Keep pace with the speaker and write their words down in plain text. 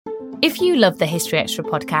If you love the History Extra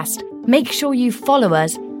podcast, make sure you follow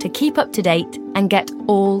us to keep up to date and get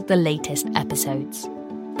all the latest episodes.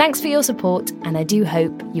 Thanks for your support, and I do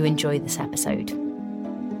hope you enjoy this episode.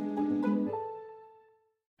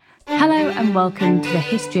 Hello and welcome to the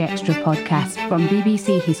History Extra podcast from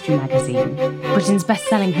BBC History Magazine, Britain's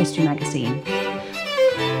best-selling history magazine.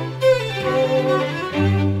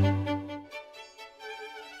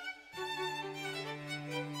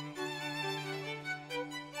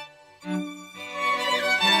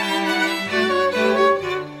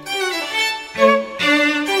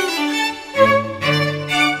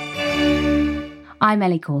 I'm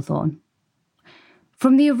Ellie Cawthorne.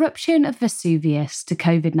 From the eruption of Vesuvius to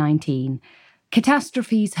COVID-19,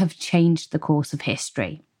 catastrophes have changed the course of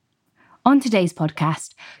history. On today's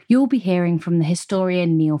podcast, you'll be hearing from the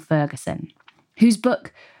historian Neil Ferguson, whose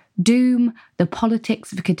book, Doom, The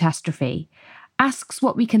Politics of a Catastrophe, asks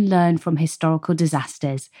what we can learn from historical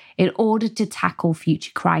disasters in order to tackle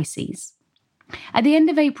future crises. At the end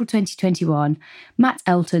of April 2021, Matt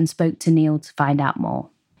Elton spoke to Neil to find out more.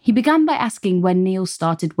 He began by asking when Neil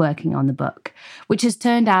started working on the book, which has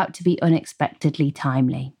turned out to be unexpectedly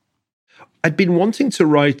timely. I'd been wanting to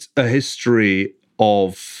write a history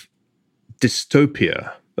of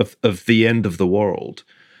dystopia, of the end of the world,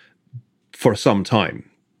 for some time,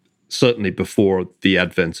 certainly before the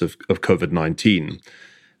advent of COVID-19.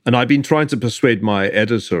 And I've been trying to persuade my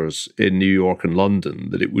editors in New York and London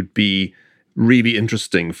that it would be really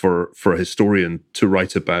interesting for a historian to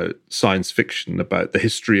write about science fiction, about the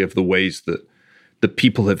history of the ways that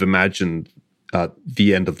people have imagined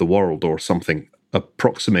the end of the world or something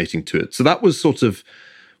approximating to it. So that was sort of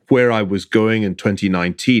where I was going in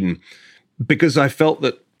 2019, because I felt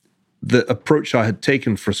that the approach I had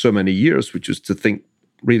taken for so many years, which was to think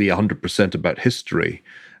really 100% about history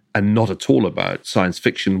and not at all about science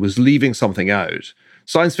fiction, was leaving something out.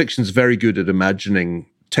 Science fiction is very good at imagining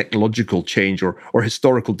technological change or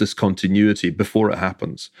historical discontinuity before it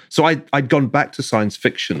happens. So I'd gone back to science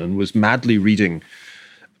fiction and was madly reading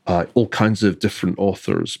all kinds of different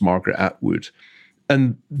authors, Margaret Atwood.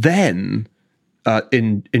 And then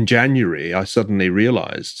in January, I suddenly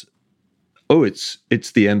realized,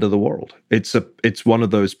 it's the end of the world. It's one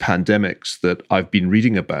of those pandemics that I've been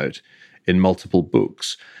reading about in multiple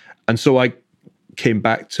books. And so I came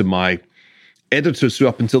back to my editors, who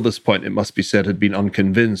up until this point, it must be said, had been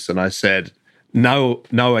unconvinced. And I said, now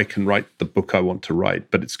I can write the book I want to write,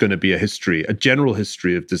 but it's going to be a general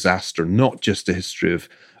history of disaster, not just a history of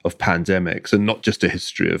pandemics, and not just a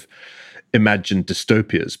history of imagined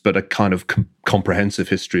dystopias, but a kind of comprehensive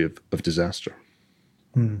history of disaster.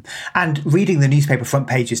 And reading the newspaper front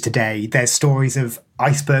pages today, there's stories of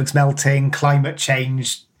icebergs melting, climate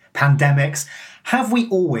change, pandemics. Have we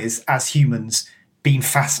always, as humans, been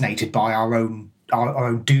fascinated by our own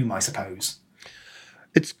doom, I suppose?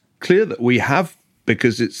 It's clear that we have,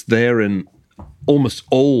 because it's there in almost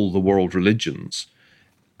all the world religions,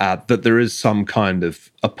 that there is some kind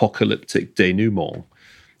of apocalyptic denouement.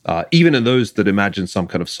 Even in those that imagine some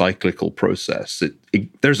kind of cyclical process,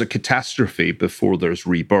 there's a catastrophe before there's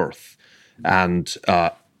rebirth. And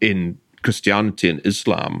in Christianity and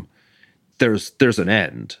Islam, there's an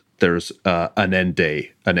end. There's an end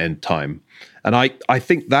day, an end time. And I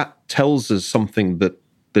think that tells us something that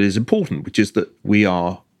is important, which is that we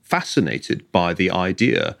are fascinated by the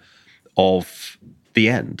idea of the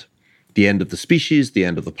end of the species, the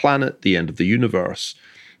end of the planet, the end of the universe.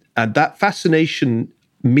 And that fascination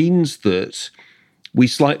means that we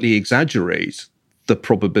slightly exaggerate the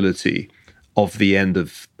probability of the end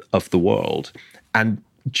of the world and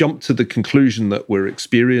jump to the conclusion that we're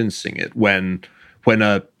experiencing it when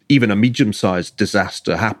even a medium-sized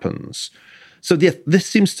disaster happens. So this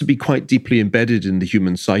seems to be quite deeply embedded in the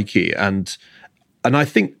human psyche. And I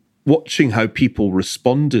think watching how people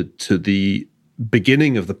responded to the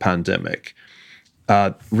beginning of the pandemic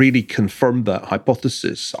really confirmed that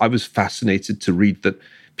hypothesis. I was fascinated to read that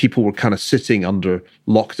people were kind of sitting under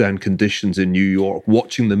lockdown conditions in New York,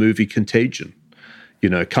 watching the movie Contagion,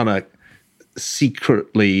 kind of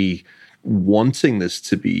secretly wanting this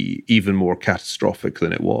to be even more catastrophic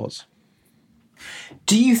than it was.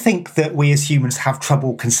 Do you think that we as humans have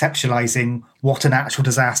trouble conceptualizing what an actual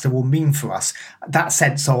disaster will mean for us? That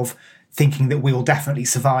sense of thinking that we will definitely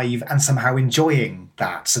survive and somehow enjoying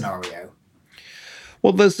that scenario?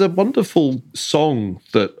 Well, there's a wonderful song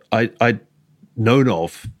that I'd known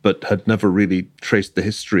of, but had never really traced the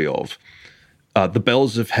history of, The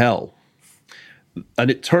Bells of Hell.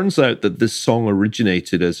 And it turns out that this song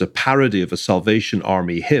originated as a parody of a Salvation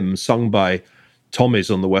Army hymn sung by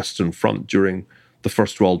Tommies on the Western Front during the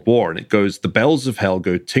First World War, and it goes, "The bells of hell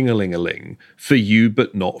go ting-a-ling-a-ling, for you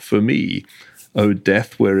but not for me. O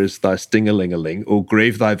death, where is thy sting-a-ling-a-ling? O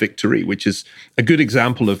grave, thy victory," which is a good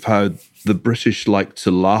example of how the British like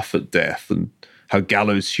to laugh at death and how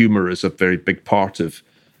gallows humor is a very big part of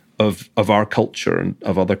our culture and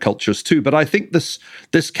of other cultures too. But I think this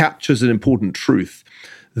captures an important truth,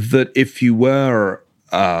 that if you were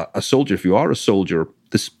a soldier, if you are a soldier,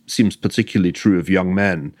 this seems particularly true of young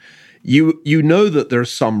men, you know that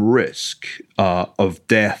there's some risk of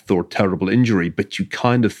death or terrible injury, but you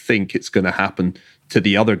kind of think it's going to happen to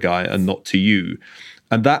the other guy and not to you.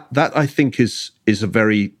 And that I think is a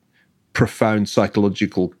very profound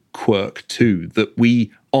psychological quirk too, that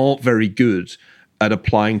we aren't very good at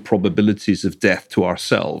applying probabilities of death to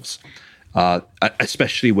ourselves,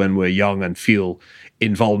 especially when we're young and feel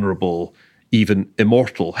invulnerable, even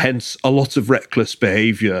immortal. Hence, a lot of reckless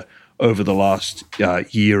behavior over the last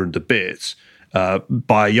year and a bit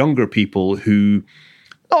by younger people who,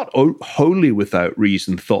 not wholly without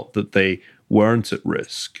reason, thought that they weren't at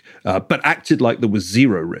risk, but acted like there was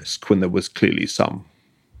zero risk when there was clearly some.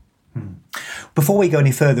 Before we go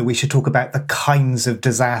any further, we should talk about the kinds of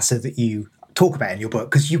disaster that you talk about in your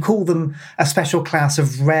book, because you call them a special class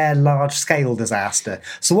of rare large-scale disaster.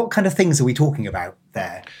 So what kind of things are we talking about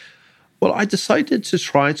there? Well, I decided to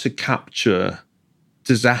try to capture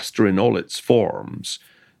disaster in all its forms.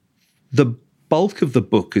 The bulk of the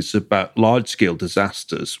book is about large-scale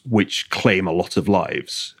disasters, which claim a lot of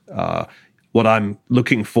lives. What I'm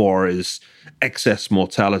looking for is excess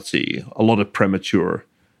mortality, a lot of premature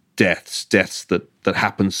deaths that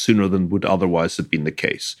happen sooner than would otherwise have been the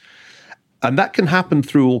case. And that can happen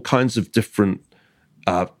through all kinds of different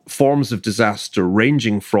forms of disaster,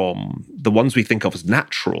 ranging from the ones we think of as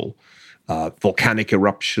natural, volcanic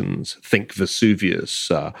eruptions, think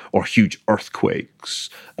Vesuvius, or huge earthquakes,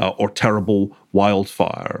 or terrible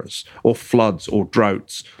wildfires, or floods, or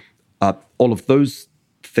droughts, all of those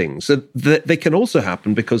things. And they can also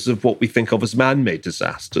happen because of what we think of as man-made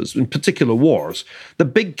disasters, in particular wars. The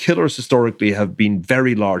big killers historically have been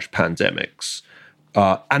very large pandemics,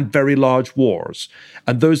 and very large wars.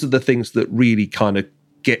 And those are the things that really kind of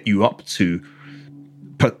get you up to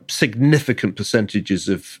significant percentages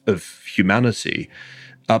of humanity.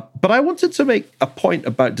 But I wanted to make a point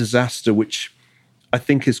about disaster, which I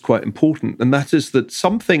think is quite important, and that is that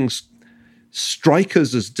some things strike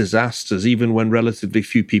us as disasters even when relatively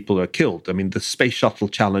few people are killed. I mean, the Space Shuttle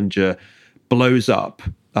Challenger blows up.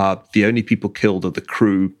 The only people killed are the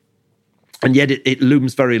crew. And yet it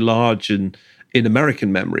looms very large in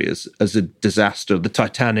American memory as a disaster. The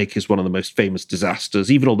Titanic is one of the most famous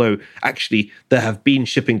disasters, even although actually there have been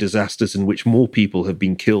shipping disasters in which more people have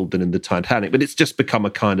been killed than in the Titanic. But it's just become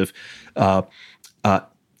a kind of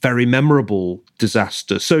very memorable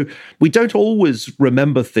disaster. So we don't always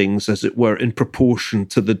remember things, as it were, in proportion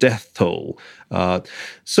to the death toll.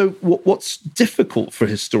 So what's difficult for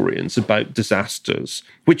historians about disasters,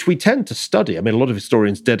 which we tend to study, I mean, a lot of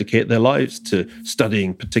historians dedicate their lives to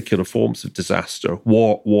studying particular forms of disaster,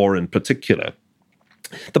 war in particular.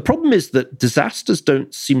 The problem is that disasters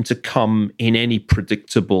don't seem to come in any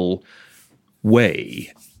predictable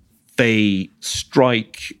way. They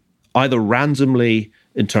strike either randomly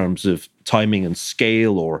in terms of timing and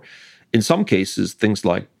scale, or in some cases, things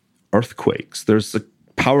like earthquakes. There's the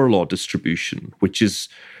power law distribution, which is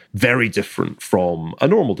very different from a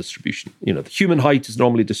normal distribution. You know, the human height is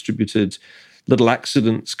normally distributed. Little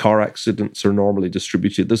accidents, car accidents are normally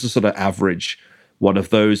distributed. There's a sort of average one of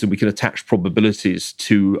those, and we can attach probabilities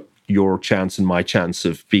to your chance and my chance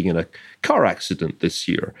of being in a car accident this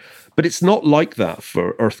year. But it's not like that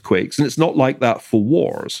for earthquakes, and it's not like that for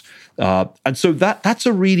wars. And so that's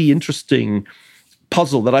a really interesting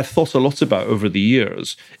puzzle that I've thought a lot about over the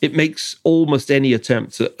years. It makes almost any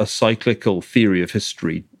attempt at a cyclical theory of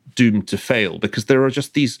history doomed to fail, because there are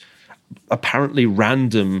just these apparently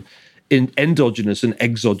random endogenous and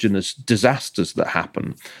exogenous disasters that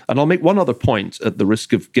happen. And I'll make one other point at the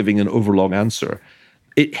risk of giving an overlong answer.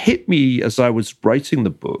 It hit me as I was writing the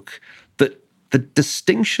book that the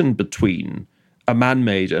distinction between a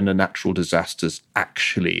man-made and a natural disaster is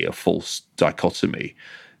actually a false dichotomy.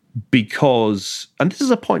 Because, and this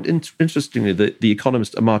is a point, interestingly, that the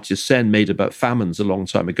economist Amartya Sen made about famines a long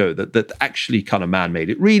time ago, that actually kind of man-made.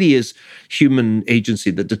 It really is human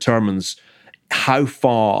agency that determines how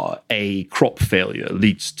far a crop failure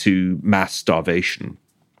leads to mass starvation.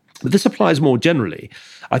 But this applies more generally.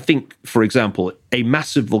 I think, for example, a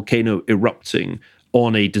massive volcano erupting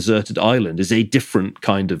on a deserted island is a different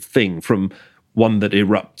kind of thing from one that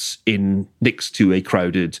erupts next to a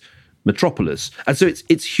crowded metropolis. And so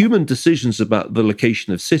it's human decisions about the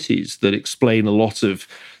location of cities that explain a lot of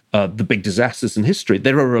the big disasters in history.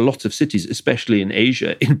 There are a lot of cities, especially in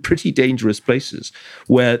Asia, in pretty dangerous places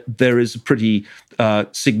where there is a pretty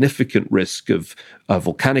significant risk of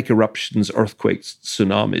volcanic eruptions, earthquakes,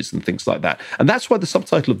 tsunamis, and things like that. And that's why the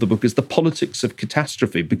subtitle of the book is The Politics of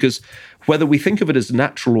Catastrophe, because whether we think of it as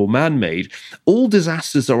natural or man-made, all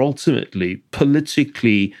disasters are ultimately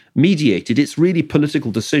politically mediated. It's really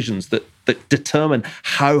political decisions that determine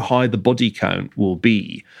how high the body count will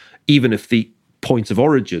be, even if the point of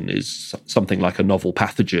origin is something like a novel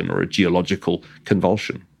pathogen or a geological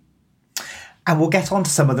convulsion. And we'll get on to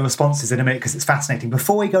some of the responses in a minute because it's fascinating.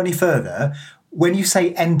 Before we go any further, when you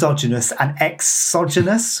say endogenous and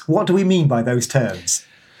exogenous, what do we mean by those terms?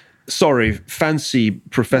 Sorry, fancy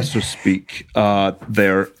professor speak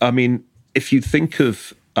there. I mean, if you think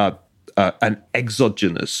of an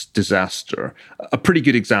exogenous disaster, a pretty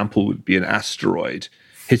good example would be an asteroid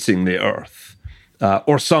hitting the Earth.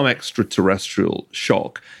 Or some extraterrestrial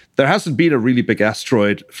shock. There hasn't been a really big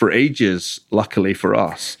asteroid for ages, luckily for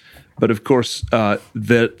us. But of course,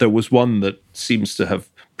 there was one that seems to have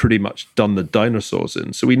pretty much done the dinosaurs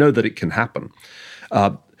in. So we know that it can happen.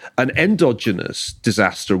 An endogenous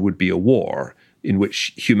disaster would be a war in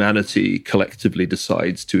which humanity collectively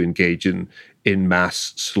decides to engage in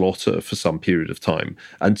mass slaughter for some period of time.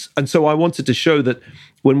 And so I wanted to show that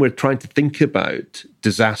when we're trying to think about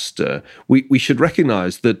disaster, we should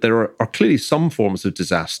recognize that there are clearly some forms of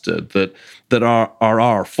disaster that are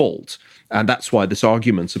our fault. And that's why this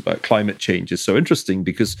argument about climate change is so interesting,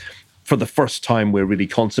 because for the first time, we're really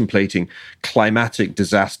contemplating climatic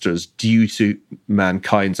disasters due to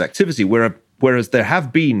mankind's activity, whereas there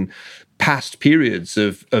have been past periods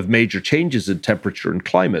of major changes in temperature and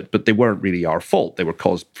climate, but they weren't really our fault. They were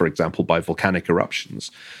caused, for example, by volcanic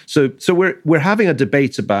eruptions. So we're having a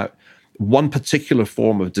debate about one particular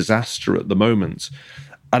form of disaster at the moment.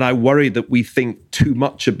 And I worry that we think too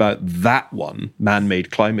much about that one,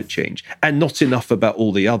 man-made climate change, and not enough about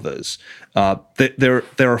all the others. There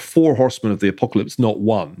are four horsemen of the apocalypse, not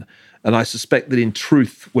one. And I suspect that in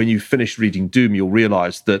truth, when you finish reading Doom, you'll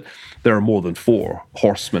realize that there are more than four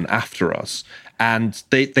horsemen after us. And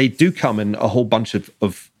they do come in a whole bunch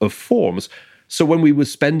of forms. So when we were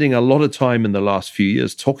spending a lot of time in the last few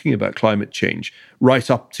years talking about climate change, right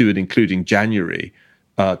up to and including January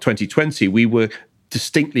 2020, we were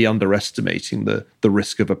distinctly underestimating the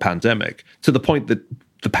risk of a pandemic, to the point that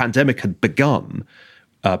the pandemic had begun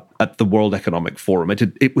at the World Economic Forum.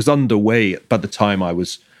 It was underway by the time I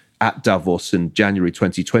was at Davos in January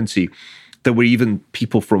 2020. There were even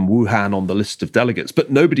people from Wuhan on the list of delegates,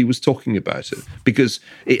 but nobody was talking about it because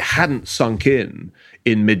it hadn't sunk in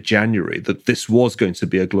mid-January that this was going to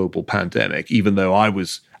be a global pandemic, even though I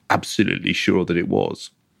was absolutely sure that it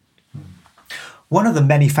was. One of the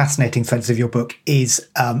many fascinating threads of your book is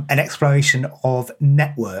an exploration of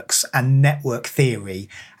networks and network theory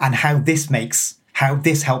and how this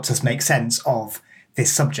helps us make sense of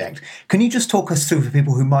this subject. Can you just talk us through, for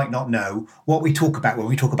people who might not know, what we talk about when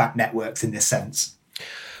we talk about networks in this sense?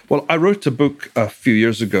 Well, I wrote a book a few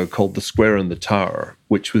years ago called The Square and the Tower,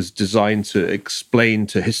 which was designed to explain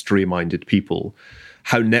to history-minded people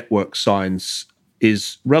how network science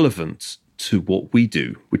is relevant to what we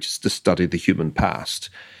do, which is to study the human past.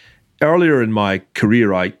 Earlier in my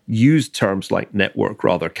career, I used terms like network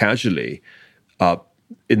rather casually.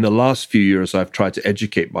 In the last few years, I've tried to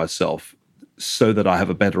educate myself so that I have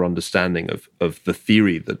a better understanding of the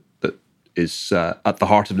theory that is at the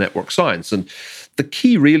heart of network science. And the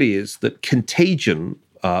key really is that contagion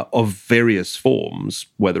of various forms,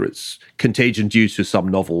 whether it's contagion due to some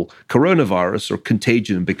novel coronavirus or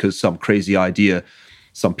contagion because some crazy idea,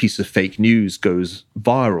 some piece of fake news goes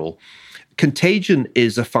viral, contagion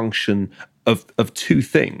is a function of two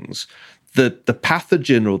things. The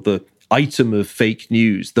pathogen or the item of fake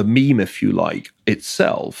news, the meme, if you like,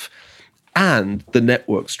 itself, and the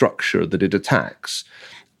network structure that it attacks.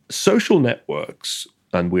 Social networks,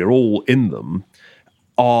 and we're all in them,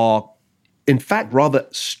 are in fact rather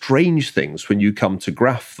strange things when you come to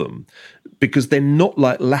graph them, because they're not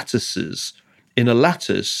like lattices. In a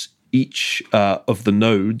lattice, each of the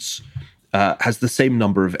nodes has the same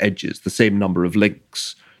number of edges, the same number of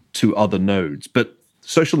links to other nodes. But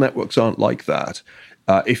social networks aren't like that.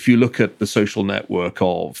 If you look at the social network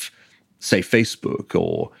of, say, Facebook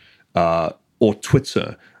or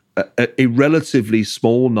Twitter, a relatively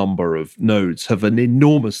small number of nodes have an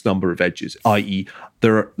enormous number of edges, i.e.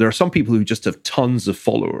 there are some people who just have tons of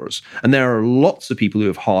followers, and there are lots of people who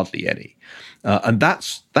have hardly any. And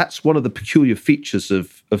that's one of the peculiar features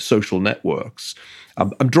of social networks.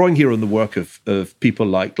 I'm drawing here on the work of people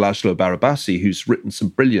like Laszlo Barabasi, who's written some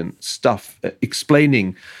brilliant stuff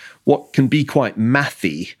explaining what can be quite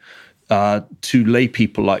mathy to lay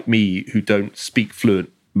people like me who don't speak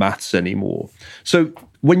fluent maths anymore. So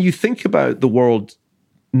when you think about the world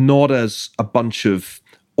not as a bunch of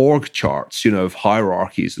org charts, of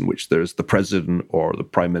hierarchies in which there's the president or the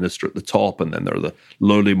prime minister at the top, and then there are the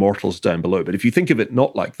lowly mortals down below. But if you think of it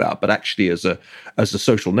not like that, but actually as a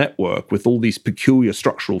social network with all these peculiar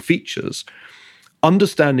structural features,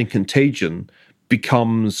 understanding contagion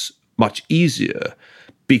becomes much easier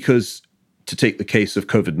because, to take the case of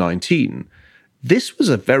COVID-19, this was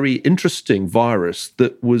a very interesting virus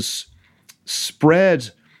that was spread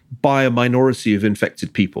by a minority of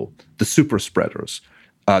infected people, the super spreaders.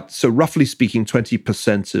 So roughly speaking,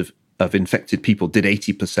 20% of infected people did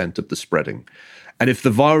 80% of the spreading. And if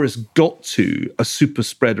the virus got to a super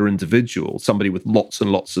spreader individual, somebody with lots and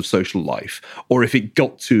lots of social life, or if it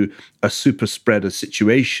got to a super spreader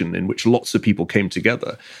situation in which lots of people came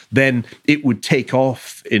together, then it would take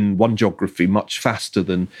off in one geography much faster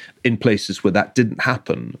than in places where that didn't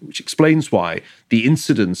happen, which explains why the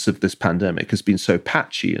incidence of this pandemic has been so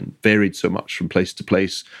patchy and varied so much from place to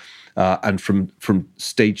place. And from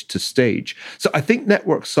stage to stage. So I think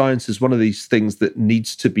network science is one of these things that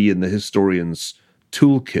needs to be in the historian's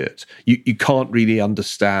toolkit. You can't really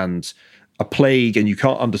understand a plague and you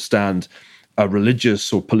can't understand a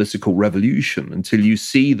religious or political revolution until you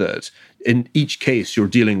see that in each case you're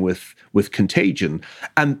dealing with contagion.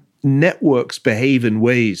 And networks behave in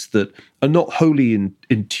ways that are not wholly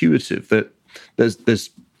intuitive. That there's,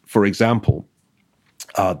 for example,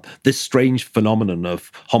 this strange phenomenon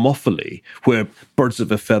of homophily, where birds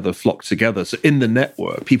of a feather flock together. So in the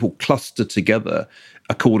network, people cluster together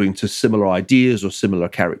according to similar ideas or similar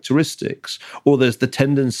characteristics. Or there's the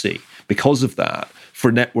tendency, because of that,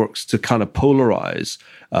 for networks to kind of polarize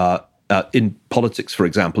in politics, for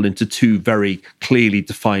example, into two very clearly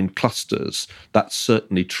defined clusters. That's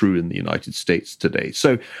certainly true in the United States today.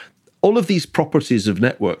 So all of these properties of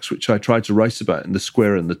networks, which I tried to write about in The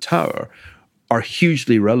Square and the Tower, are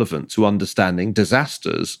hugely relevant to understanding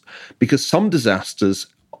disasters, because some disasters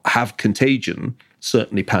have contagion,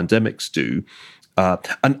 certainly pandemics do,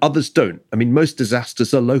 and others don't. I mean, most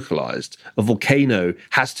disasters are localized. A volcano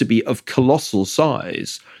has to be of colossal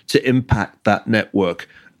size to impact that network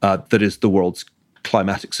that is the world's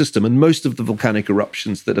climatic system. And most of the volcanic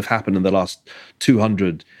eruptions that have happened in the last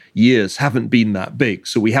 200 years haven't been that big.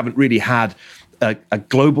 So we haven't really had a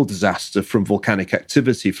global disaster from volcanic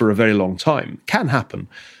activity for a very long time. Can happen.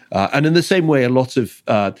 And in the same way, a lot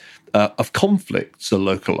of conflicts are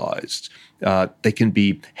localized. They can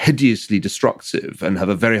be hideously destructive and have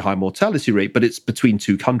a very high mortality rate, but it's between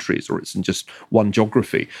two countries or it's in just one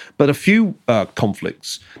geography. But a few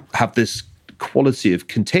conflicts have this quality of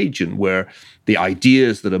contagion where the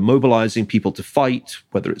ideas that are mobilizing people to fight,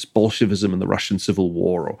 whether it's Bolshevism in the Russian Civil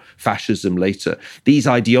War or fascism later, these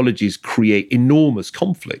ideologies create enormous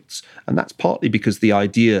conflicts. And that's partly because the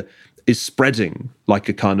idea is spreading like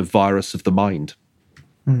a kind of virus of the mind.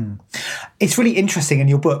 It's really interesting in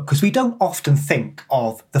your book because we don't often think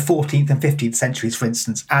of the 14th and 15th centuries, for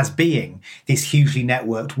instance, as being this hugely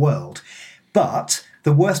networked world. But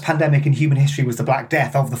the worst pandemic in human history was the Black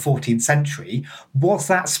Death of the 14th century. Was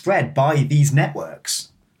that spread by these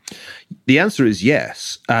networks? The answer is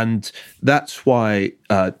yes. And that's why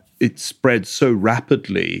it spread so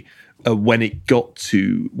rapidly when it got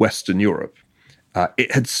to Western Europe.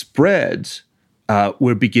 It had spread,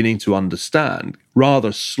 we're beginning to understand,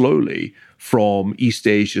 rather slowly from East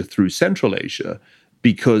Asia through Central Asia,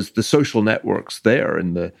 because the social networks there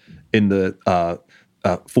in the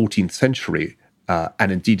 14th century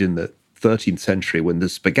and indeed in the 13th century when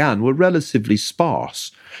this began were relatively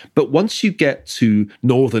sparse. But once you get to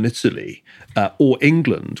northern Italy or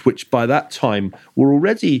England, which by that time were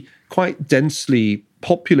already quite densely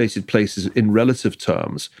populated places in relative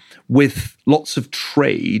terms, with lots of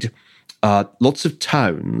trade, lots of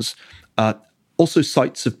towns, also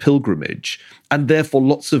sites of pilgrimage, and therefore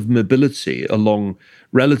lots of mobility along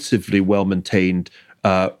relatively well-maintained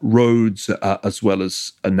roads as well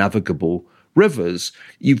as navigable rivers,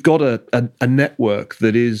 you've got a network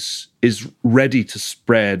that is ready to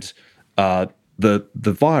spread the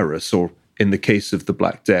virus, or in the case of the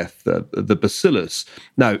Black Death, the bacillus.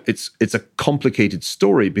 Now, it's a complicated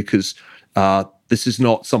story because this is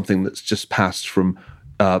not something that's just passed from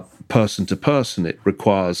person to person. It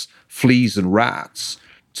requires fleas and rats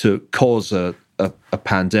to cause a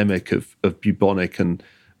pandemic of bubonic and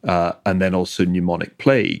then also pneumonic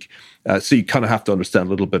plague. So you kind of have to understand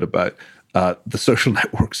a little bit about the social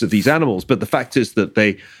networks of these animals. But the fact is that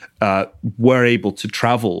they were able to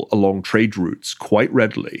travel along trade routes quite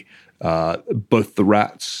readily, both the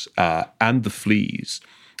rats and the fleas.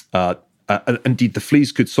 Indeed, the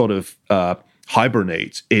fleas could sort of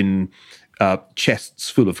hibernate in chests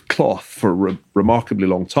full of cloth for a remarkably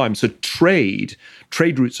long time. So trade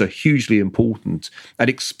routes are hugely important and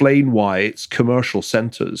explain why its commercial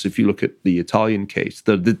centres, if you look at the Italian case,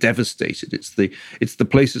 they're devastated. It's the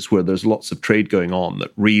places where there's lots of trade going on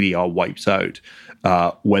that really are wiped out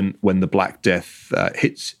when the Black Death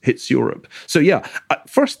hits Europe. So yeah, at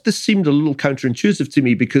first this seemed a little counterintuitive to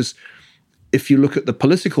me, because if you look at the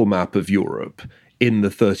political map of Europe in the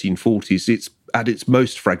 1340s, it's at its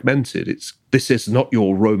most fragmented. This is not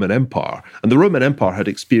your Roman Empire. And the Roman Empire had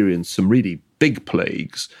experienced some really big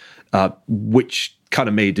plagues, which kind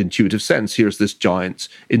of made intuitive sense. Here's this giant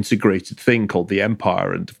integrated thing called the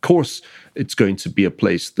empire. And of course, it's going to be a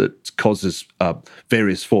place that causes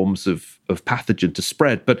various forms of pathogen to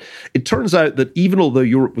spread. But it turns out that even although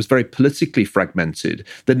Europe was very politically fragmented,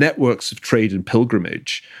 the networks of trade and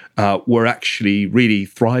pilgrimage were actually really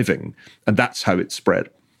thriving. And that's how it spread.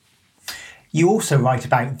 You also write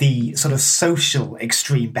about the sort of social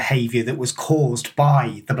extreme behaviour that was caused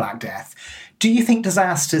by the Black Death. Do you think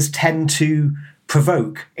disasters tend to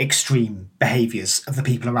provoke extreme behaviours of the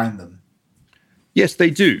people around them? Yes, they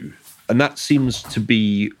do. And that seems to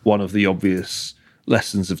be one of the obvious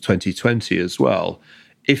lessons of 2020 as well.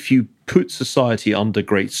 If you put society under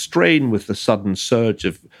great strain with the sudden surge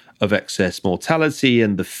of excess mortality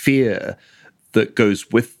and the fear that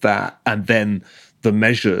goes with that, and then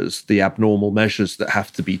the abnormal measures that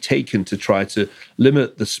have to be taken to try to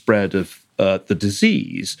limit the spread of the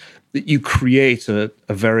disease, that you create a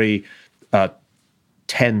very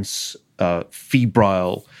tense,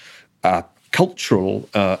 febrile, cultural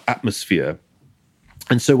atmosphere.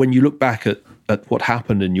 And so when you look back at what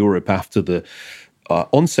happened in Europe after the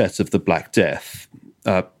onset of the Black Death,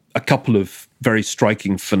 a couple of very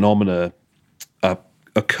striking phenomena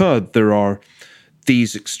occurred. There are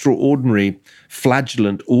these extraordinary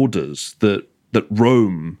flagellant orders that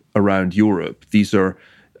roam around Europe. These are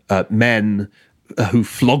men who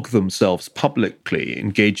flog themselves publicly,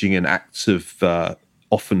 engaging in acts of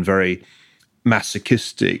often very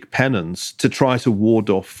masochistic penance to try to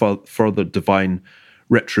ward off further divine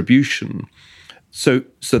retribution. So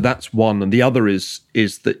that's one. And the other is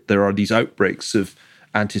that there are these outbreaks of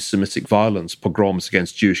anti-Semitic violence, pogroms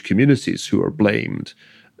against Jewish communities who are blamed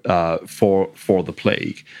for the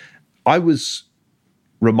plague. I was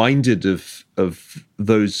reminded of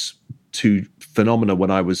those two phenomena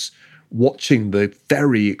when I was watching the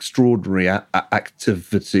very extraordinary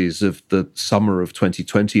activities of the summer of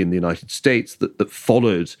 2020 in the United States that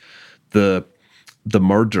followed the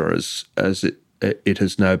murders, as it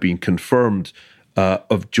has now been confirmed,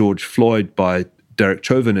 of George Floyd by Derek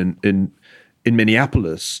Chauvin in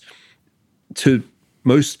Minneapolis. To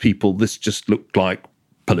most people, this just looked like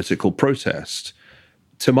political protest.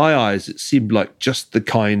 To my eyes, it seemed like just the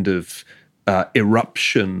kind of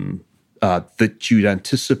eruption that you'd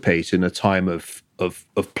anticipate in a time of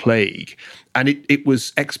plague. And it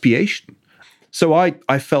was expiation. So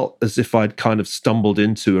I felt as if I'd kind of stumbled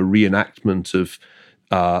into a reenactment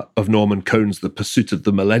of Norman Cohn's The Pursuit of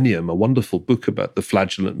the Millennium, a wonderful book about the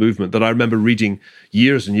flagellant movement that I remember reading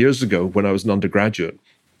years and years ago when I was an undergraduate.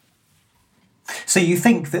 So you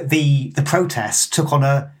think that the protests took on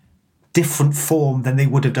a different form than they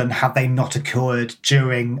would have done had they not occurred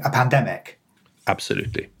during a pandemic?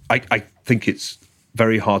 Absolutely. I think it's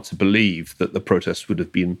very hard to believe that the protests would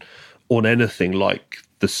have been on anything like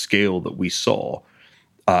the scale that we saw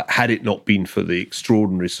had it not been for the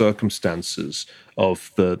extraordinary circumstances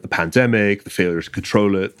of the pandemic, the failure to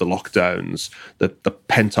control it, the lockdowns, the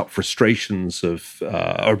pent-up frustrations of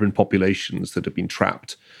urban populations that have been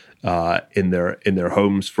trapped in their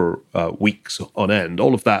homes for weeks on end.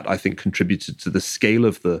 All of that, I think, contributed to the scale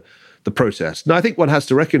of the protest. Now, I think one has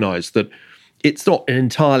to recognize that it's not an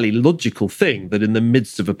entirely logical thing that in the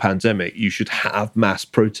midst of a pandemic, you should have mass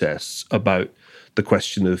protests about the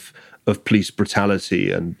question of police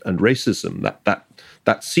brutality and racism.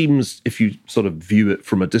 That seems, if you sort of view it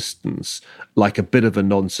from a distance, like a bit of a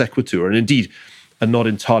non sequitur, and indeed a not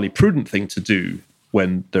entirely prudent thing to do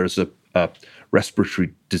when there's a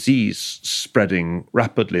respiratory disease spreading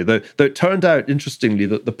rapidly. Though it turned out, interestingly,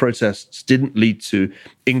 that the protests didn't lead to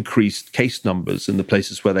increased case numbers in the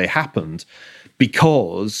places where they happened,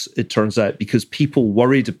 because people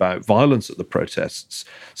worried about violence at the protests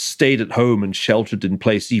stayed at home and sheltered in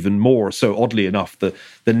place even more. So oddly enough, the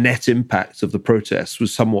net impact of the protests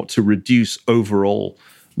was somewhat to reduce overall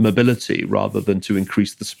mobility rather than to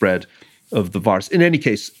increase the spread of the virus. In any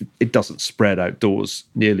case, it doesn't spread outdoors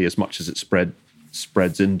nearly as much as it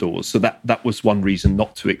spreads indoors. So that was one reason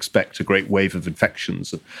not to expect a great wave of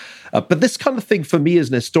infections. But this kind of thing, for me as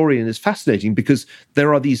an historian, is fascinating because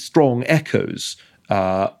there are these strong echoes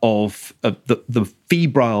of the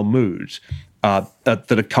febrile mood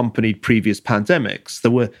that accompanied previous pandemics.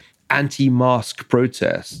 There were anti-mask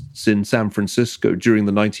protests in San Francisco during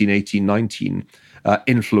the 1918-19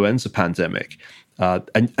 influenza pandemic.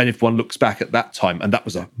 And if one looks back at that time, and that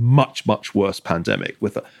was a much, much worse pandemic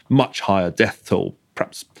with a much higher death toll,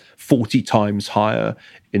 perhaps 40 times higher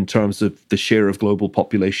in terms of the share of global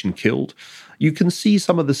population killed, you can see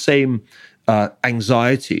some of the same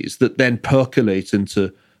anxieties that then percolate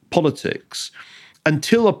into politics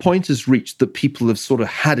until a point is reached that people have sort of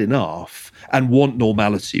had enough and want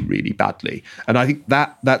normality really badly. And I think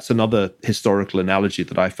that's another historical analogy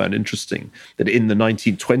that I found interesting, that in the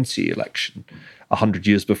 1920 election, 100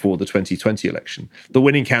 years before the 2020 election, the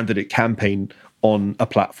winning candidate campaigned on a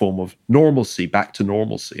platform of normalcy, back to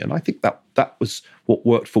normalcy. And I think that was what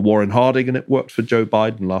worked for Warren Harding, and it worked for Joe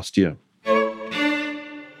Biden last year.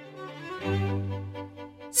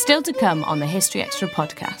 Still to come on the History Extra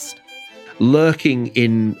podcast. Lurking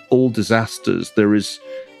in all disasters, there is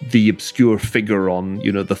the obscure figure on,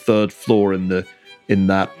 the third floor in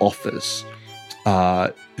that office,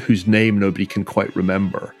 whose name nobody can quite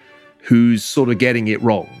remember, who's sort of getting it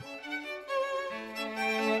wrong.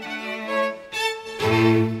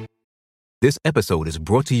 This episode is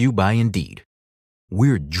brought to you by Indeed.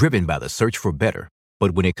 We're driven by the search for better,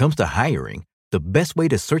 but when it comes to hiring, the best way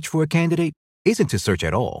to search for a candidate isn't to search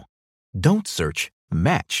at all. Don't search,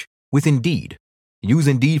 match with Indeed. Use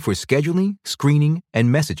Indeed for scheduling, screening,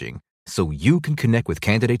 and messaging so you can connect with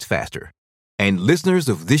candidates faster. And listeners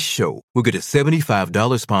of this show will get a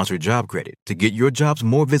 $75 sponsored job credit to get your jobs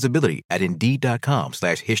more visibility at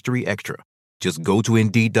Indeed.com/historyextra. Just go to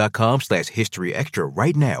Indeed.com/historyextra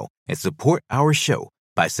right now and support our show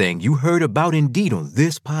by saying you heard about Indeed on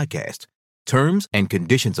this podcast. Terms and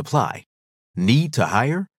conditions apply. Need to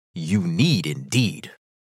hire? You need Indeed.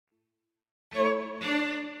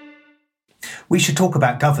 We should talk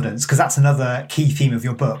about governance, because that's another key theme of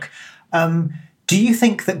your book. Do you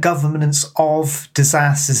think that governance of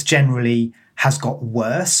disasters generally has got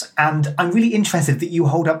worse? And I'm really interested that you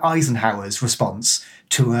hold up Eisenhower's response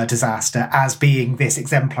to a disaster as being this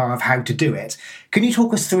exemplar of how to do it. Can you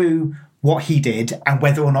talk us through what he did and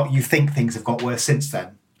whether or not you think things have got worse since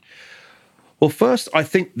then? Well, first, I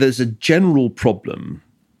think there's a general problem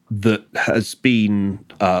that has been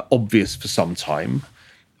obvious for some time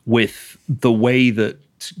with the way that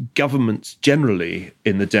governments generally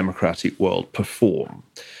in the democratic world perform.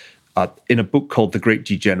 In a book called The Great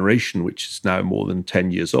Degeneration, which is now more than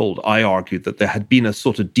 10 years old, I argued that there had been a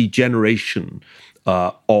sort of degeneration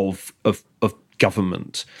of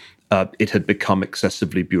government. It had become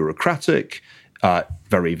excessively bureaucratic,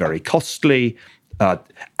 very, very costly,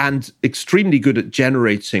 and extremely good at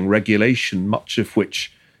generating regulation, much of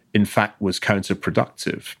which, in fact, was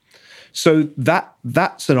counterproductive. So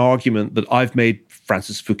that's an argument that I've made.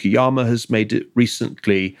 Francis Fukuyama has made it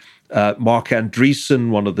recently. Mark Andreessen,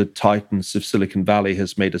 one of the titans of Silicon Valley,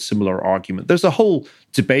 has made a similar argument. There's a whole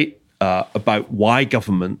debate about why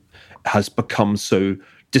government has become so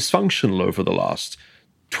dysfunctional over the last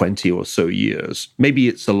 20 or so years. Maybe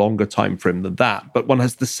it's a longer time frame than that, but one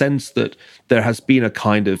has the sense that there has been a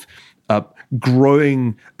kind of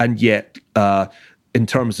growing and yet, in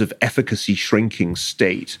terms of efficacy, shrinking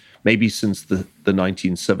state, maybe since the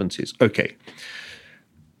 1970s. Okay.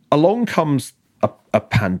 Along comes a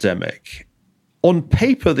pandemic. On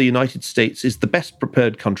paper, the United States is the best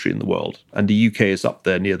prepared country in the world, and the UK is up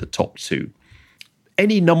there near the top two.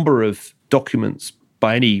 Any number of documents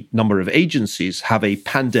by any number of agencies have a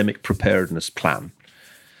pandemic preparedness plan.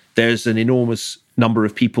 There's an enormous number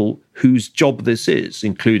of people whose job this is,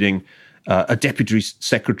 including a deputy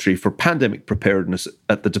secretary for pandemic preparedness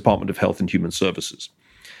at the Department of Health and Human Services.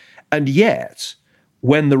 And yet,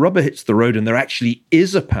 when the rubber hits the road and there actually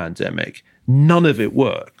is a pandemic, none of it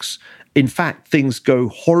works. In fact, things go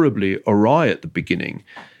horribly awry at the beginning,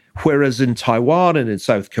 whereas in Taiwan and in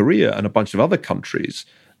South Korea and a bunch of other countries,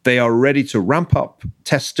 they are ready to ramp up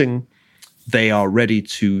testing. They are ready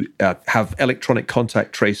to have electronic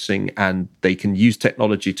contact tracing, and they can use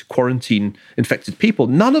technology to quarantine infected people.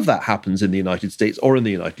 None of that happens in the United States or in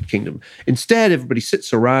the United Kingdom. Instead, everybody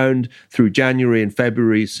sits around through January and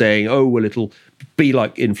February saying, oh, well, it'll be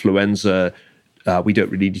like influenza. We don't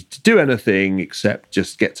really need to do anything except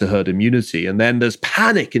just get to herd immunity. And then there's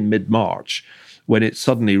panic in mid-March when it's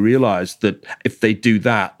suddenly realized that if they do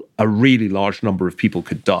that, a really large number of people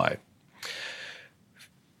could die.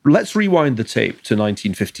 let's rewind the tape to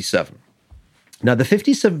 1957. Now, the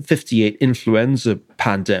 57-58 influenza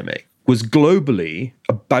pandemic was globally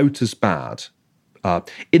about as bad.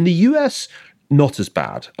 In the US, not as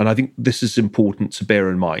bad. And I think this is important to bear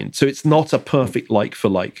in mind. So it's not a perfect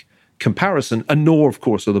like-for-like comparison, and nor, of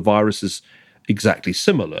course, are the viruses exactly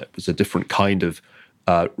similar. It was a different kind of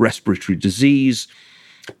respiratory disease.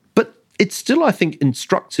 But it's still, I think,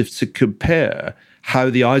 instructive to compare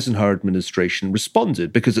how the Eisenhower administration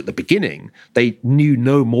responded, because at the beginning, they knew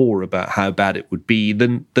no more about how bad it would be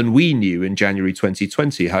than we knew in January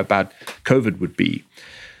 2020, how bad COVID would be.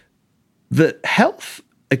 The health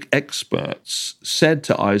experts said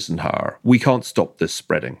to Eisenhower, we can't stop this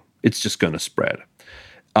spreading. It's just going to spread.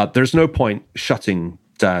 There's no point shutting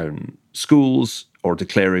down schools or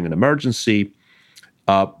declaring an emergency.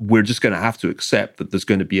 We're just going to have to accept that there's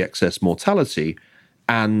going to be excess mortality,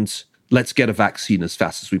 and let's get a vaccine as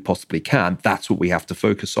fast as we possibly can. That's what we have to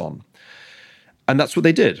focus on. And that's what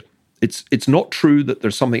they did. It's not true that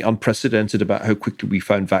there's something unprecedented about how quickly we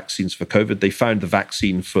found vaccines for COVID. They found the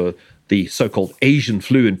vaccine for the so-called Asian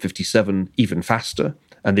flu in 57 even faster,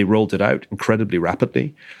 and they rolled it out incredibly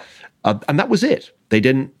rapidly. And that was it. They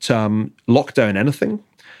didn't lock down anything.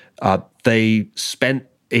 They spent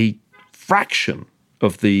a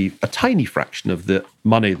tiny fraction of the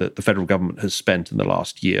money that the federal government has spent in the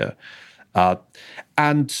last year.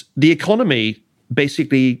 And the economy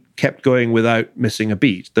basically kept going without missing a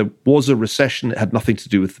beat. There was a recession. It had nothing to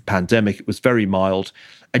do with the pandemic. It was very mild.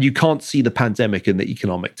 And you can't see the pandemic in the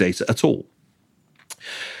economic data at all.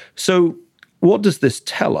 So what does this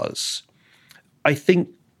tell us? I think,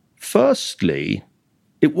 firstly,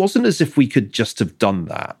 it wasn't as if we could just have done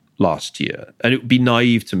that last year. And it would be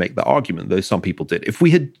naive to make that argument, though some people did. If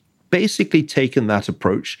we had basically taken that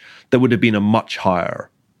approach, there would have been a much higher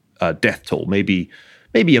death toll, maybe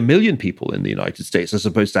 1 million people in the United States as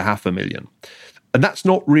opposed to 500,000. And that's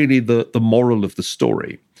not really the moral of the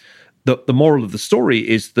story. The moral of the story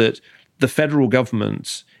is that the federal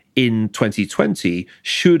government in 2020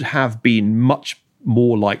 should have been much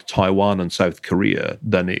more like Taiwan and South Korea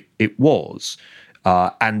than it was.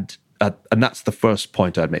 And that's the first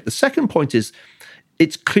point I'd make. The second point is,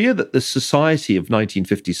 it's clear that the society of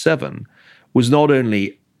 1957 was not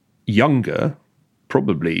only younger,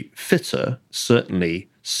 probably fitter, certainly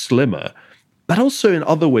slimmer, but also in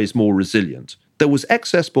other ways more resilient. There was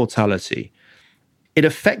excess mortality. It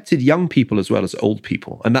affected young people as well as old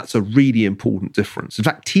people, and that's a really important difference. In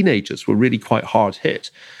fact, teenagers were really quite hard hit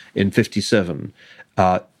in 57,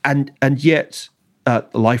 and yet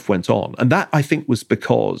life went on. And that, I think, was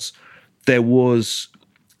because there was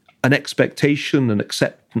an expectation and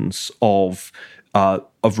acceptance of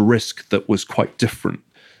risk that was quite different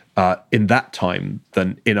in that time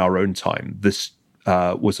than in our own time. This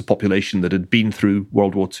was a population that had been through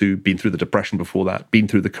World War II, been through the Depression before that, been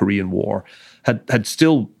through the Korean War, had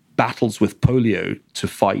still battles with polio to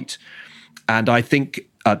fight. And I think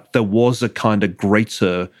there was a kind of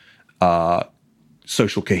greater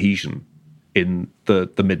social cohesion in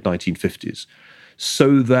the mid-1950s,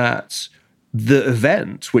 so that the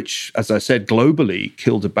event, which, as I said, globally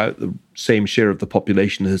killed about the same share of the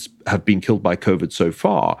population as have been killed by COVID so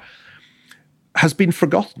far, has been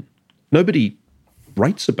forgotten. Nobody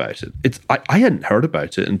writes about it. I hadn't heard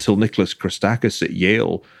about it until Nicholas Christakis at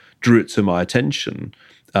Yale drew it to my attention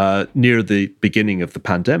near the beginning of the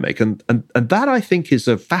pandemic. And that, I think, is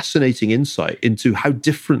a fascinating insight into how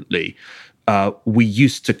differently we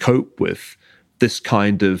used to cope with this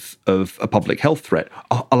kind of a public health threat.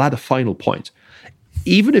 I'll add a final point.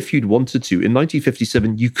 Even if you'd wanted to, in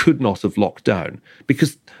 1957, you could not have locked down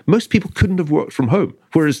because most people couldn't have worked from home.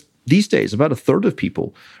 Whereas these days, about a third of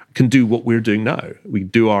people can do what we're doing now. We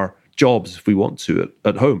do our jobs if we want to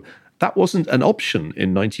at home. That wasn't an option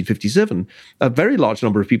in 1957. A very large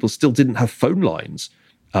number of people still didn't have phone lines,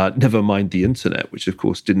 never mind the internet, which of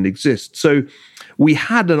course didn't exist. So we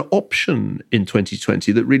had an option in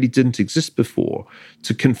 2020 that really didn't exist before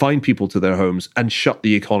to confine people to their homes and shut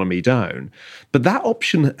the economy down. But that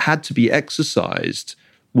option had to be exercised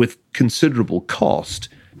with considerable cost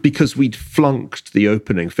because we'd flunked the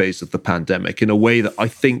opening phase of the pandemic in a way that I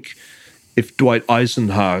think if Dwight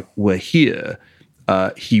Eisenhower were here,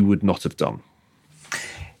 he would not have done.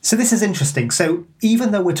 So this is interesting. So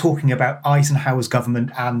even though we're talking about Eisenhower's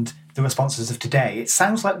government and the responses of today, it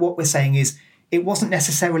sounds like what we're saying is it wasn't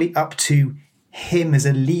necessarily up to him as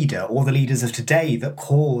a leader or the leaders of today that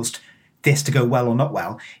caused this to go well or not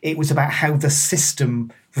well. It was about how the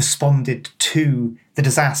system responded to the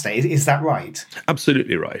disaster. Is that right?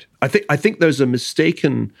 Absolutely right. I think there's a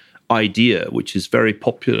mistaken idea, which is very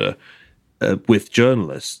popular with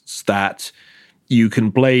journalists, that you can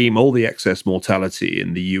blame all the excess mortality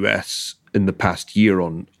in the US in the past year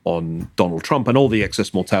on Donald Trump and all the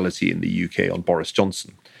excess mortality in the UK on Boris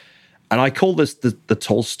Johnson. And I call this the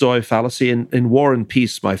Tolstoy fallacy. In War and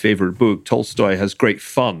Peace, my favorite book, Tolstoy has great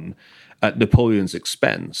fun at Napoleon's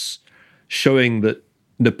expense, showing that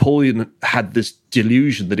Napoleon had this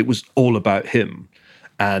delusion that it was all about him.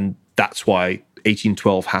 And that's why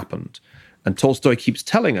 1812 happened. And Tolstoy keeps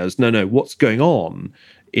telling us, no, what's going on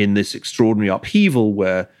in this extraordinary upheaval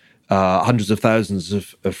where hundreds of thousands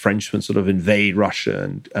of Frenchmen sort of invade Russia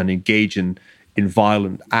and engage in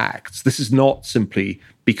violent acts. This is not simply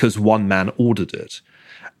because one man ordered it.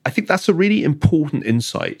 I think that's a really important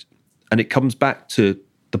insight. And it comes back to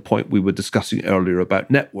the point we were discussing earlier about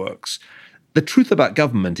networks. The truth about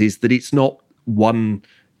government is that it's not one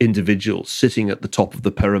individual sitting at the top of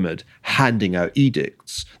the pyramid handing out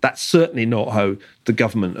edicts. That's certainly not how the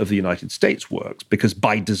government of the United States works, because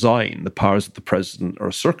by design, the powers of the president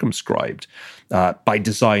are circumscribed. By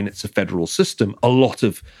design, it's a federal system. A lot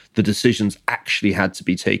of the decisions actually had to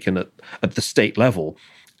be taken at the state level.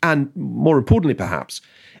 And more importantly, perhaps,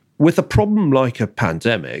 with a problem like a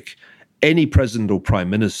pandemic, any president or prime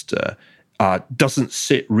minister doesn't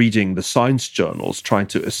sit reading the science journals trying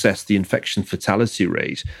to assess the infection fatality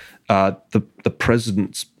rate. The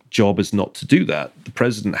president's job is not to do that. The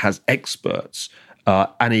president has experts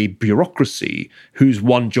and a bureaucracy whose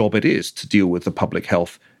one job it is to deal with a public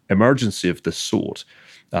health emergency of this sort.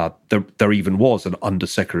 There even was an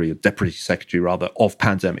undersecretary, a deputy secretary rather, of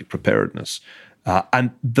pandemic preparedness. And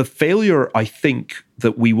the failure, I think,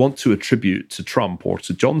 that we want to attribute to Trump or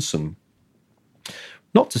to Johnson,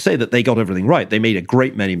 not to say that they got everything right. They made a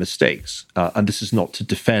great many mistakes. And this is not to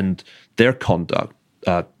defend their conduct.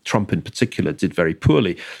 Trump in particular did very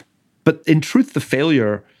poorly. But in truth, the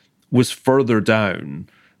failure was further down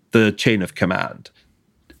the chain of command.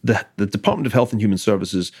 The Department of Health and Human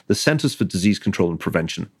Services, the Centers for Disease Control and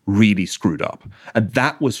Prevention really screwed up. And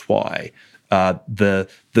that was why the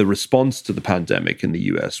response to the pandemic in the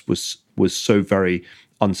US was so very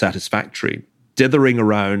unsatisfactory. Dithering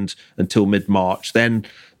around until mid-March, then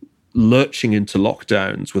lurching into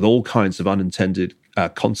lockdowns with all kinds of unintended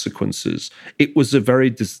consequences. It was a very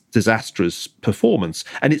disastrous performance.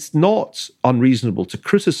 And it's not unreasonable to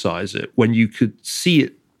criticize it when you could see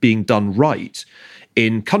it being done right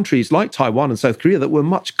in countries like Taiwan and South Korea that were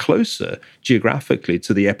much closer geographically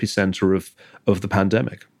to the epicenter of the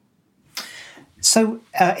pandemic. So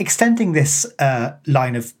extending this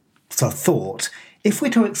line of sort of thought, if we're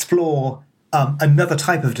to explore another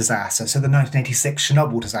type of disaster, so the 1986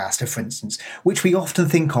 Chernobyl disaster, for instance, which we often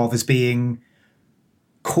think of as being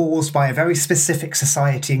caused by a very specific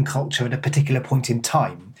society and culture at a particular point in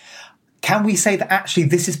time, can we say that actually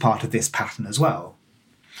this is part of this pattern as well?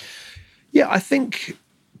 Yeah, I think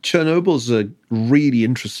Chernobyl's a really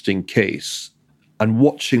interesting case, and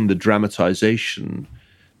watching the dramatization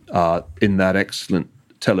in that excellent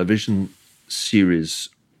television series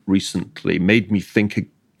recently made me think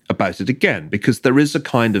about it again, because there is a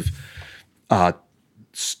kind of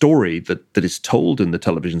story that is told in the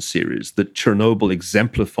television series that Chernobyl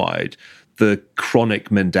exemplified the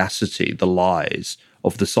chronic mendacity, the lies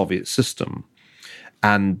of the Soviet system.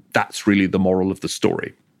 And that's really the moral of the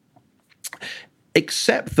story.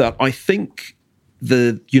 Except that I think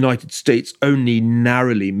the United States only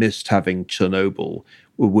narrowly missed having Chernobyl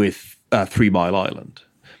with 3 Mile Island.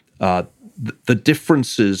 The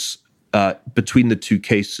differences between the two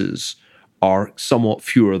cases are somewhat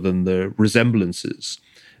fewer than the resemblances,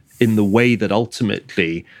 in the way that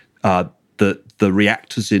ultimately the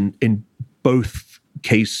reactors in both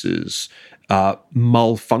cases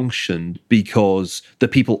malfunctioned because the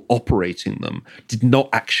people operating them did not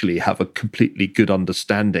actually have a completely good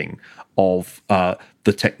understanding of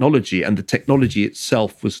the technology, and the technology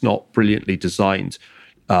itself was not brilliantly designed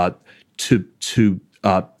to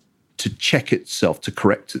check itself, to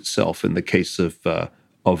correct itself in the case of a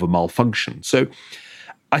malfunction. So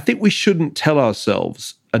I think we shouldn't tell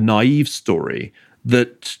ourselves a naive story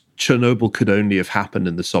that Chernobyl could only have happened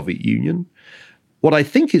in the Soviet Union. What I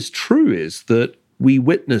think is true is that we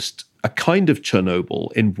witnessed a kind of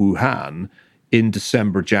Chernobyl in Wuhan in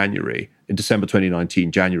December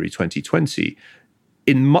 2019, January 2020,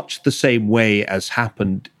 in much the same way as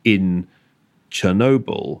happened in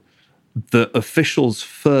Chernobyl. The officials'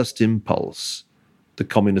 first impulse, the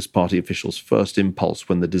Communist Party officials' first impulse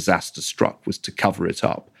when the disaster struck, was to cover it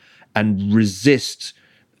up and resist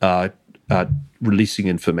releasing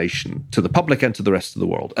information to the public and to the rest of the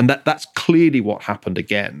world. And that's clearly what happened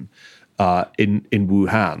again in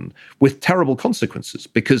Wuhan, with terrible consequences,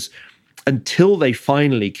 because until they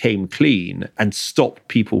finally came clean and stopped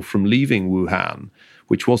people from leaving Wuhan,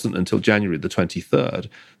 which wasn't until January the 23rd,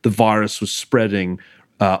 the virus was spreading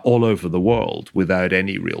all over the world without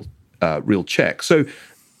any real check. So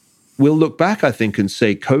we'll look back, I think, and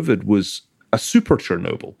say COVID was a super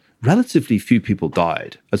Chernobyl. Relatively few people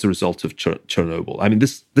died as a result of Chernobyl. I mean,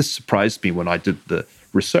 this surprised me when I did the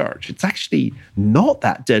research. It's actually not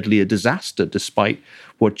that deadly a disaster, despite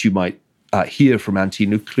what you might hear from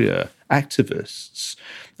anti-nuclear activists.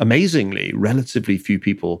 Amazingly, relatively few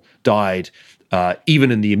people died,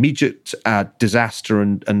 even in the immediate disaster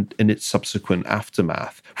and in its subsequent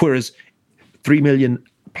aftermath, whereas 3 million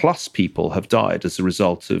plus people have died as a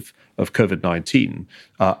result of COVID-19,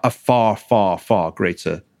 a far, far, far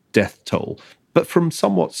greater death toll, but from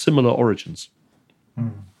somewhat similar origins.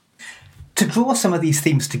 To draw some of these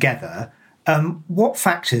themes together, what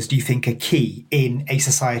factors do you think are key in a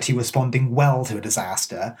society responding well to a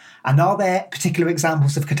disaster? And are there particular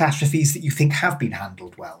examples of catastrophes that you think have been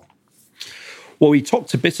handled well? Well, we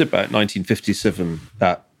talked a bit about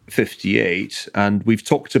 1957-58, and we've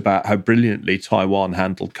talked about how brilliantly Taiwan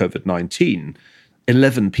handled COVID-19.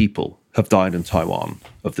 11 people have died in Taiwan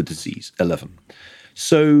of the disease, 11.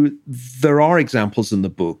 So there are examples in the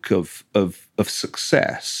book of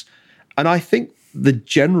success. And I think the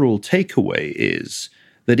general takeaway is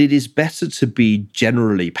that it is better to be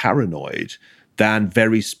generally paranoid than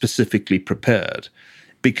very specifically prepared,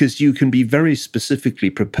 because you can be very specifically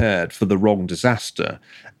prepared for the wrong disaster,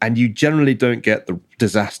 and you generally don't get the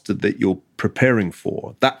disaster that you're preparing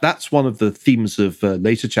for. That's one of the themes of a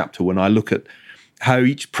later chapter when I look at how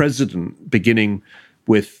each president, beginning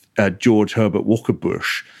with George Herbert Walker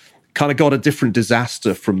Bush, kind of got a different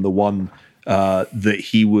disaster from the one that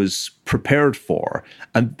he was prepared for.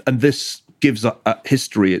 And this gives a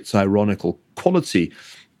history its ironical quality.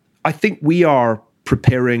 I think we are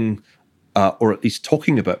preparing, or at least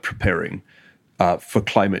talking about preparing, for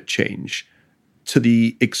climate change to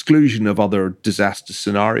the exclusion of other disaster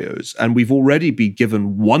scenarios. And we've already been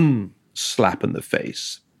given one slap in the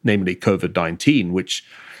face, namely COVID-19, which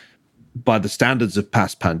by the standards of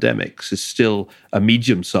past pandemics is still a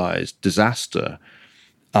medium-sized disaster.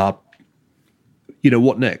 What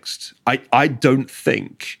next? I don't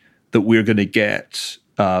think that we're going to get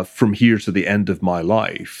from here to the end of my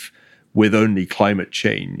life with only climate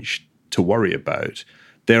change to worry about.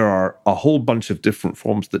 There are a whole bunch of different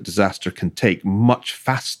forms that disaster can take much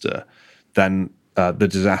faster than the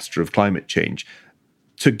disaster of climate change.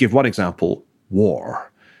 To give one example, war.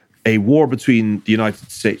 A war between the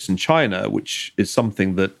United States and China, which is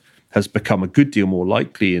something that has become a good deal more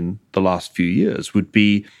likely in the last few years, would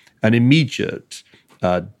be an immediate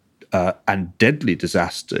and deadly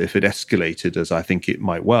disaster if it escalated, as I think it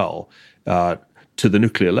might well, to the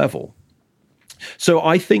nuclear level. So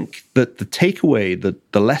I think that the takeaway,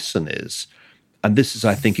 the lesson is, and this is,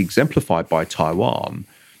 I think, exemplified by Taiwan,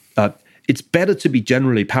 it's better to be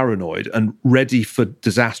generally paranoid and ready for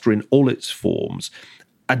disaster in all its forms,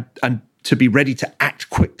 and to be ready to act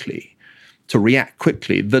quickly, to react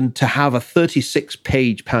quickly, than to have a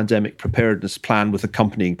 36-page pandemic preparedness plan with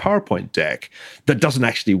accompanying PowerPoint deck that doesn't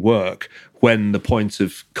actually work when the point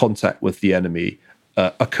of contact with the enemy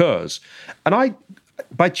occurs. And I,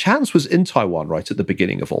 by chance, was in Taiwan right at the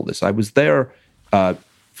beginning of all this. I was there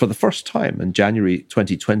for the first time in January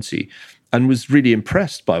 2020 and was really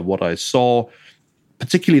impressed by what I saw,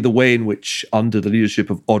 particularly the way in which, under the leadership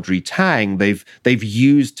of Audrey Tang, they've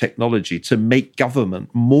used technology to make government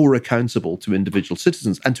more accountable to individual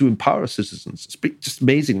citizens and to empower citizens. It's just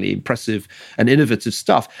amazingly impressive and innovative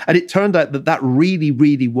stuff. And it turned out that really,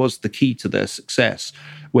 really was the key to their success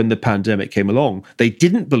when the pandemic came along. They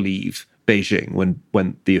didn't believe Beijing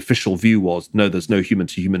when the official view was, no, there's no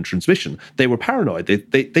human-to-human transmission. They were paranoid.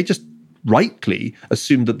 They just rightly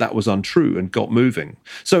assumed that was untrue and got moving.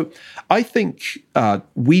 So I think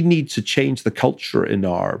we need to change the culture in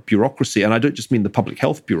our bureaucracy, and I don't just mean the public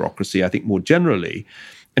health bureaucracy, I think more generally,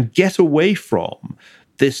 and get away from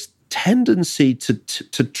this tendency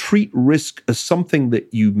to treat risk as something that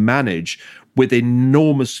you manage with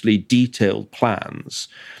enormously detailed plans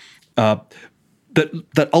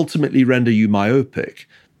that ultimately render you myopic.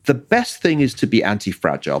 The best thing is to be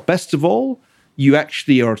anti-fragile. Best of all, you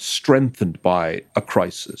actually are strengthened by a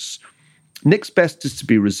crisis. Next best is to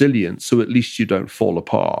be resilient, so at least you don't fall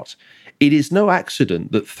apart. It is no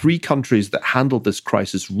accident that 3 countries that handled this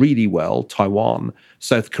crisis really well, Taiwan,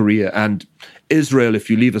 South Korea, and Israel, if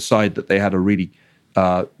you leave aside that they had a really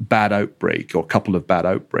bad outbreak or a couple of bad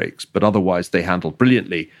outbreaks, but otherwise they handled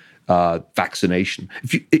brilliantly vaccination.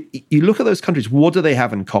 If you look at those countries, what do they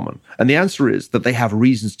have in common? And the answer is that they have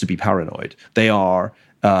reasons to be paranoid. They are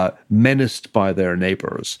menaced by their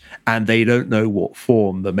neighbors, and they don't know what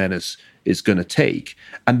form the menace is going to take.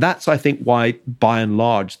 And that's, I think, why, by and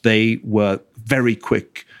large, they were very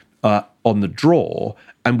quick on the draw,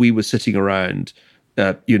 and we were sitting around,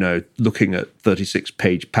 looking at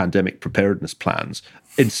 36-page pandemic preparedness plans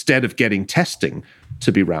instead of getting testing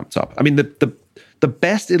to be ramped up. I mean, the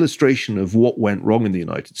best illustration of what went wrong in the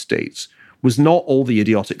United States was not all the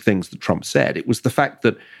idiotic things that Trump said. It was the fact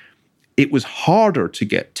that it was harder to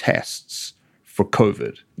get tests for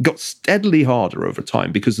COVID. It got steadily harder over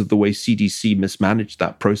time because of the way CDC mismanaged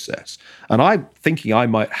that process. And I'm thinking I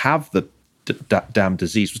might have the damn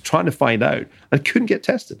disease, was trying to find out and couldn't get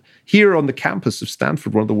tested. Here on the campus of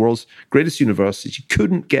Stanford, one of the world's greatest universities, you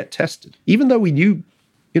couldn't get tested. Even though we knew,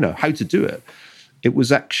 how to do it, it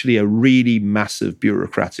was actually a really massive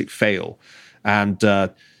bureaucratic fail. And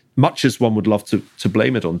much as one would love to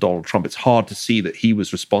blame it on Donald Trump, it's hard to see that he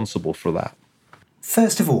was responsible for that.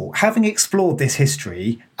 First of all, having explored this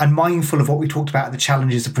history and mindful of what we talked about, the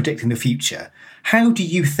challenges of predicting the future, how do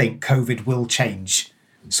you think COVID will change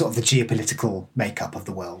sort of the geopolitical makeup of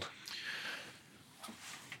the world?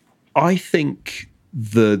 I think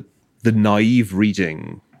the naive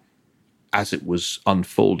reading as it was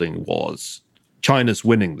unfolding was China's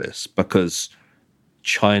winning this because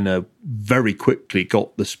China very quickly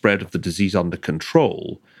got the spread of the disease under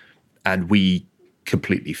control, and we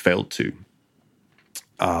completely failed to.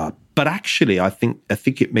 But actually, I think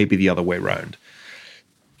it may be the other way around.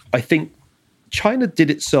 I think China did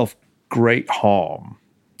itself great harm,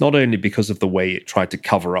 not only because of the way it tried to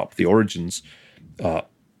cover up the origins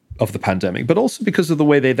of the pandemic, but also because of the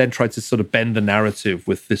way they then tried to sort of bend the narrative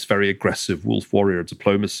with this very aggressive wolf warrior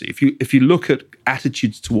diplomacy. If you look at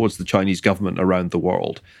attitudes towards the Chinese government around the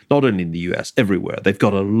world, not only in the US, everywhere, they've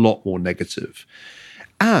got a lot more negative.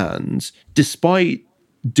 And despite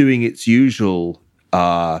doing its usual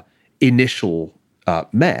initial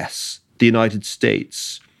mess, the United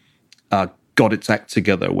States got its act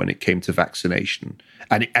together when it came to vaccination.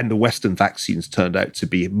 And the Western vaccines turned out to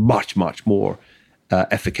be much, much more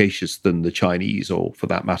efficacious than the Chinese, or for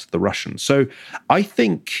that matter, the Russians. So I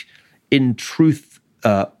think, in truth,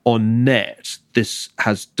 on net, this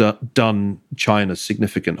has done China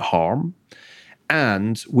significant harm.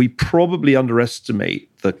 And we probably underestimate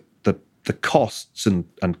the costs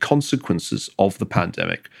and consequences of the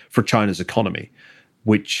pandemic for China's economy,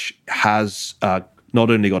 which has not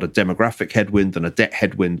only got a demographic headwind and a debt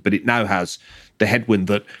headwind, but it now has the headwind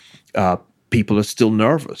that people are still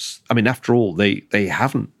nervous. I mean, after all, they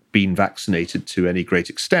haven't been vaccinated to any great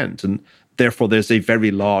extent, and therefore there's a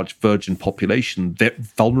very large virgin population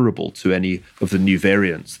vulnerable to any of the new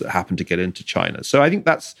variants that happen to get into China. So I think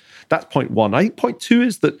that's point one. I think point two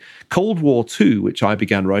is that Cold War II, which I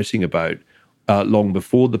began writing about long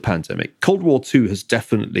before the pandemic, Cold War II has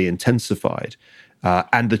definitely intensified.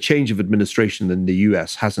 And the change of administration in the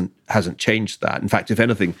US hasn't changed that. In fact, if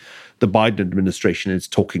anything, the Biden administration is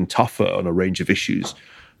talking tougher on a range of issues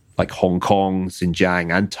like Hong Kong,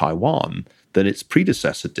 Xinjiang, and Taiwan than its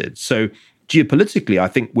predecessor did. So geopolitically, I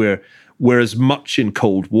think we're as much in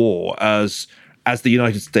Cold War as the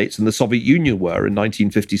United States and the Soviet Union were in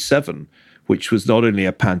 1957, which was not only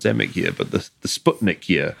a pandemic year, but the Sputnik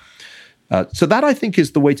year. So that, I think,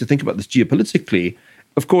 is the way to think about this geopolitically.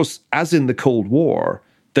 Of course, as in the Cold War,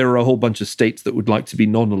 there are a whole bunch of states that would like to be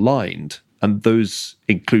non-aligned, and those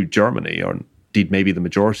include Germany, or indeed maybe the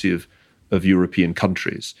majority of European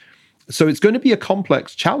countries. So it's going to be a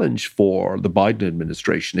complex challenge for the Biden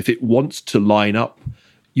administration if it wants to line up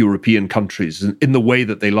European countries in the way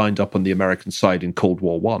that they lined up on the American side in Cold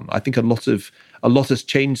War I. I think a lot has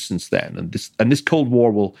changed since then, and this Cold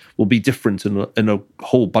War will be different in a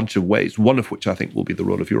whole bunch of ways, one of which I think will be the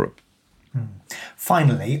role of Europe.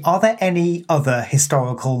 Finally, are there any other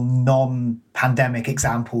historical non-pandemic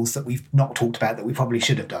examples that we've not talked about that we probably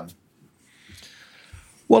should have done?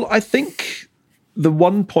 Well, I think the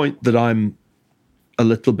one point that I'm a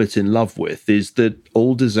little bit in love with is that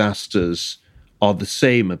all disasters are the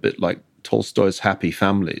same, a bit like Tolstoy's Happy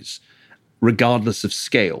Families, regardless of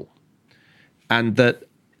scale. And that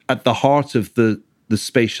at the heart of the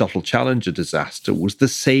Space Shuttle Challenger disaster was the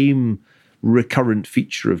same recurrent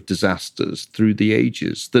feature of disasters through the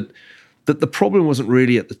ages, that the problem wasn't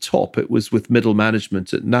really at the top, it was with middle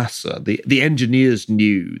management at NASA. The engineers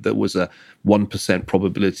knew there was a 1%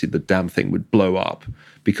 probability the damn thing would blow up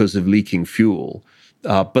because of leaking fuel.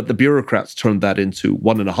 But the bureaucrats turned that into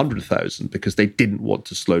 1 in 100,000 because they didn't want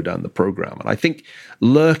to slow down the program. And I think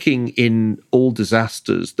lurking in all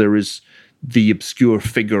disasters, there is the obscure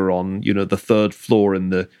figure on, the third floor in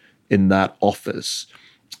that office,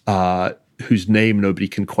 whose name nobody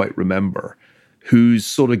can quite remember, who's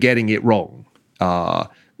sort of getting it wrong.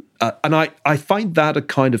 And I find that a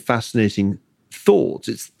kind of fascinating thought.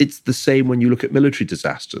 It's the same when you look at military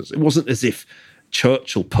disasters. It wasn't as if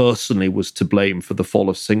Churchill personally was to blame for the fall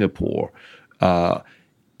of Singapore.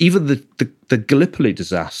 Even the Gallipoli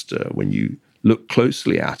disaster, when you look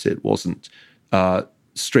closely at it, wasn't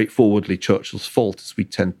straightforwardly Churchill's fault, as we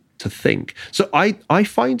tend to think. So I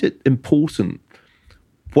find it important,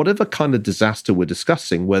 whatever kind of disaster we're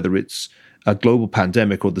discussing, whether it's a global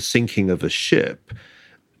pandemic or the sinking of a ship,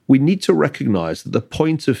 we need to recognize that the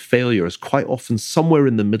point of failure is quite often somewhere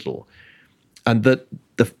in the middle, and that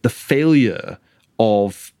the failure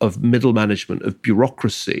of middle management, of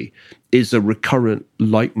bureaucracy, is a recurrent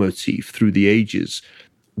leitmotif through the ages.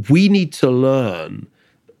 We need to learn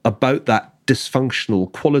about that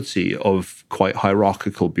dysfunctional quality of quite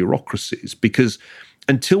hierarchical bureaucracies, because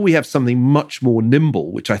until we have something much more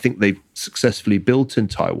nimble, which I think they've successfully built in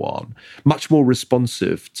Taiwan, much more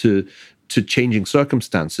responsive to changing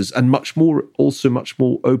circumstances, and much more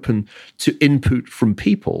open to input from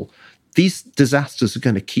people, these disasters are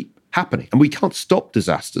going to keep happening. And we can't stop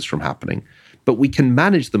disasters from happening, but we can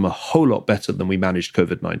manage them a whole lot better than we managed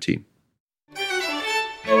COVID-19.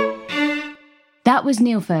 That was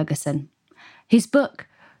Neil Ferguson. His book,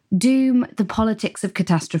 Doom, The Politics of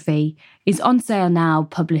Catastrophe, is on sale now,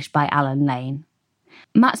 published by Alan Lane.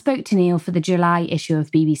 Matt spoke to Neil for the July issue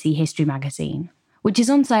of BBC History magazine, which is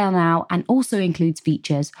on sale now and also includes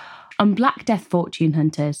features on Black Death fortune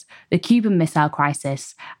hunters, the Cuban Missile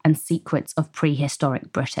Crisis, and secrets of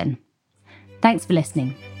prehistoric Britain. Thanks for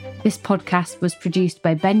listening. This podcast was produced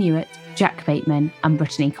by Ben Hewitt, Jack Bateman, and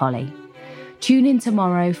Brittany Colley. Tune in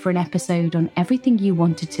tomorrow for an episode on everything you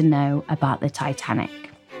wanted to know about the Titanic.